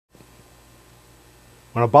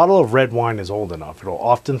When a bottle of red wine is old enough, it'll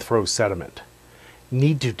often throw sediment.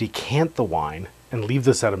 Need to decant the wine and leave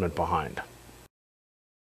the sediment behind.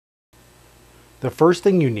 The first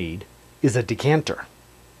thing you need is a decanter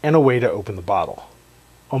and a way to open the bottle.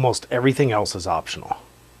 Almost everything else is optional.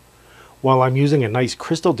 While I'm using a nice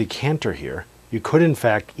crystal decanter here, you could in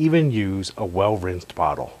fact even use a well-rinsed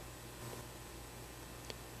bottle.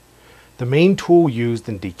 The main tool used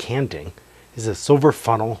in decanting is a silver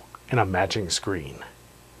funnel and a matching screen.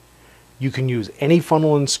 You can use any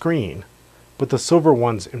funnel and screen, but the silver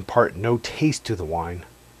ones impart no taste to the wine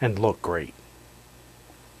and look great.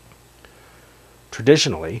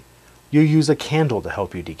 Traditionally, you use a candle to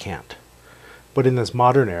help you decant, but in this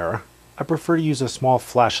modern era, I prefer to use a small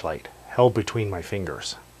flashlight held between my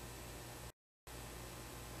fingers.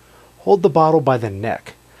 Hold the bottle by the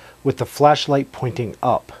neck with the flashlight pointing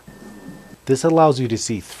up. This allows you to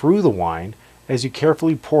see through the wine as you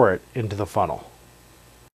carefully pour it into the funnel.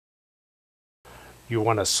 You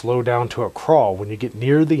want to slow down to a crawl when you get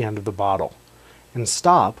near the end of the bottle, and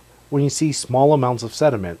stop when you see small amounts of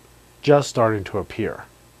sediment just starting to appear.